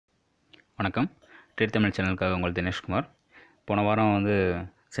வணக்கம். ட்ரேட் தமிழ் சேனலுக்காக உங்கள் தினேஷ்குமார். போன வாரம் வந்து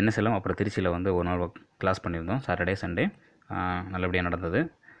சின்ன சேலம் அப்புறம் திருச்சியில் வந்து ஒரு நாள் கிளாஸ் பண்ணியிருந்தோம். சாட்டர்டே சண்டே நல்லபடியாக நடந்தது.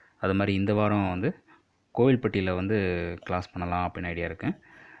 அது மாதிரி இந்த வாரம் வந்து கோவில்பட்டியில் வந்து கிளாஸ் பண்ணலாம் அப்படின்னு ஐடியா இருக்குது.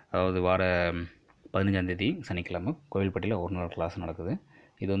 அதாவது வார 15ஆந்தேதி சனிக்கிழமை கோவில்பட்டியில் ஒரு நாள் கிளாஸ் நடக்குது.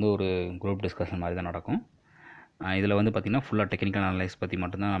 இது வந்து ஒரு குரூப் டிஸ்கஷன் மாதிரி தான் நடக்கும். இதில் வந்து பார்த்திங்கன்னா ஃபுல்லாக டெக்னிக்கல் அனலைஸ் பற்றி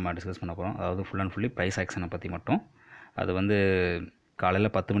மட்டும்தான் நம்ம டிஸ்கஸ் பண்ண போகிறோம். அதாவது ஃபுல் அண்ட் ஃபுல்லி ப்ரைஸ் ஆக்ஷனை பற்றி மட்டும். அது வந்து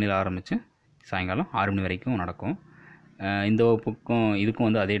காலையில் 10 மணியில் ஆரம்பித்து சாயங்காலம் 6 மணி வரைக்கும் நடக்கும். இந்த வகுப்புக்கும் இதுக்கும்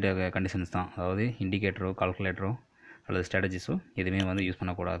வந்து அதே கண்டிஷன்ஸ் தான். அதாவது இண்டிகேட்டரோ கால்குலேட்டரோ அல்லது ஸ்ட்ராட்டஜிஸோ எதுவுமே வந்து யூஸ்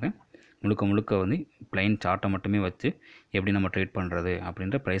பண்ணக்கூடாது. முழுக்க வந்து ப்ளைன் சார்ட்டை மட்டுமே வச்சு எப்படி நம்ம ட்ரேட் பண்ணுறது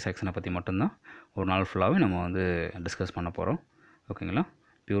அப்படின்ற ப்ரைஸ் ஆக்ஷனை பற்றி மட்டும்தான் ஒரு நாள் ஃபுல்லாகவே நம்ம வந்து டிஸ்கஸ் பண்ண போகிறோம். ஓகேங்களா?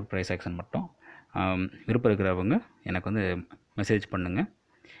 பியூர் ப்ரைஸ் ஆக்ஷன் மட்டும். விருப்பம் இருக்கிறவங்க எனக்கு வந்து மெசேஜ் பண்ணுங்கள்.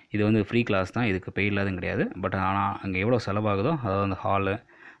 இது வந்து ஃப்ரீ கிளாஸ் தான், இதுக்கு பே இல்லாதும் கிடையாது. பட் ஆனால் அங்கே எவ்வளோ செலவாகுதோ, அதாவது அந்த ஹாலு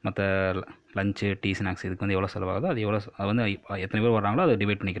மற்ற லஞ்சு டீ ஸ்நாக்ஸ் இதுக்கு வந்து எவ்வளோ செலவாகுதோ அது வந்து எத்தனை பேர் வர்றாங்களோ அதை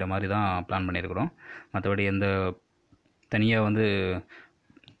டிவைட் பண்ணிக்கிற மாதிரி தான் பிளான் பண்ணியிருக்கிறோம். மற்றபடி எந்த தனியாக வந்து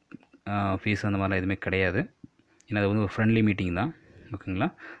ஃபீஸ் அந்த மாதிரிலாம் எதுவுமே கிடையாது. ஏன்னா அது வந்து ஒரு ஃப்ரெண்ட்லி மீட்டிங் தான். ஓகேங்களா?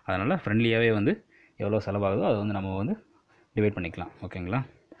 அதனால் ஃப்ரெண்ட்லியாகவே வந்து எவ்வளோ செலவாகுதோ அதை வந்து நம்ம வந்து டிவைட் பண்ணிக்கலாம். ஓகேங்களா?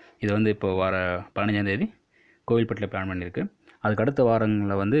 இது வந்து இப்போ வர 15ஆந்தேதி கோவில்பட்டியில் பிளான் பண்ணியிருக்கு. அதுக்கு அடுத்த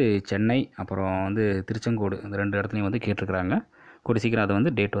வாரங்களில் வந்து சென்னை அப்புறம் வந்து திருச்செங்கோடு இந்த 2 இடத்துலையும் வந்து கேட்டிருக்கிறாங்க. கூடிய சீக்கிரம் அதை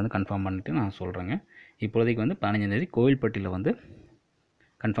வந்து டேட் வந்து கன்ஃபார்ம் பண்ணிவிட்டு நான் சொல்கிறேங்க. இப்போதைக்கு வந்து 15ஆந்தேதி கோவில்பட்டியில் வந்து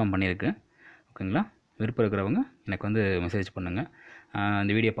கன்ஃபார்ம் பண்ணியிருக்கு. ஓகேங்களா? விருப்பம் இருக்கிறவங்க எனக்கு வந்து மெசேஜ் பண்ணுங்கள்.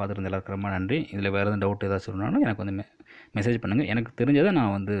 இந்த வீடியோ பார்த்துட்டு எல்லாருக்கும் ரொம்ப நன்றி. இதில் வேறு எதுவும் டவுட் ஏதாச்சும் இருந்தாலும் எனக்கு வந்து மெசேஜ் பண்ணுங்கள். எனக்கு தெரிஞ்சதை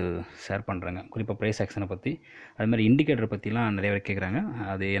நான் வந்து ஷேர் பண்ணுறேங்க. குறிப்பாக ப்ரைஸ் ஆக்ஷனை பற்றி, அதுமாதிரி இண்டிகேட்டர் பற்றிலாம் நிறைய பேர் கேட்குறாங்க.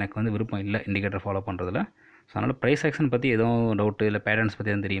 அது எனக்கு வந்து விருப்பம் இல்லை இண்டிகேட்டர் ஃபாலோ பண்ணுறதுல. ஸோ அதனால் ப்ரைஸ் ஆக்ஷன் பற்றி எதுவும் டவுட்டு இல்லை பேட்டர்ன்ஸ்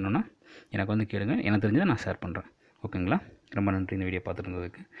பற்றி எதுவும் தெரியணுன்னா எனக்கு வந்து கேளுங்க. எனக்கு தெரிஞ்சதை நான் ஷேர் பண்ணுறேன். ஓகேங்களா? ரொம்ப நன்றி இந்த வீடியோ பார்த்துட்டு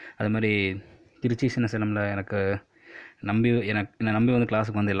இருந்ததுக்கு. அது மாதிரி திருச்சி சின்ன சேலமில் என்னை நம்பி வந்து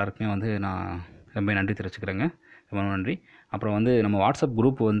கிளாஸுக்கு வந்து எல்லாருக்குமே வந்து நான் ரொம்ப நன்றி தெரிவிச்சுக்கிறேங்க. ரொம்ப நன்றி. அப்புறம் வந்து நம்ம வாட்ஸ்அப்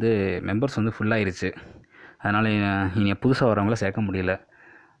குரூப் வந்து மெம்பர்ஸ் வந்து ஃபுல்லாகிருச்சு. அதனால் இனி புதுசாக வரவங்கள சேர்க்க முடியல.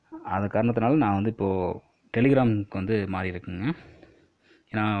 அது காரணத்தினால நான் வந்து இப்போது டெலிகிராமுக்கு வந்து மாறி இருக்குங்க.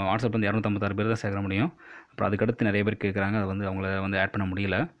 ஏன்னா வாட்ஸ்அப் வந்து 256 பேர் தான் சேர்க்க முடியும். அப்புறம் அதுக்கடுத்து நிறைய பேர் கேட்குறாங்க, அதை வந்து அவங்கள வந்து ஆட் பண்ண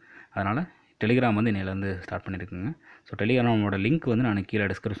முடியல. அதனால் டெலிகிராம் வந்து இன்னையிலேருந்து ஸ்டார்ட் பண்ணியிருக்குங்க. ஸோ டெலிகிராமோட லிங்க் வந்து நான் கீழே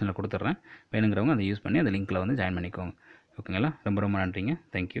டிஸ்கிரிப்ஷனில் கொடுத்துட்றேன். வேணுங்கிறவங்க அதை யூஸ் பண்ணி அந்த லிங்க்கில் வந்து ஜாயின் பண்ணிக்கோங்க. ஓகேங்களா? ரொம்ப நன்றிங்க.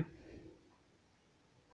 தேங்க்யூ.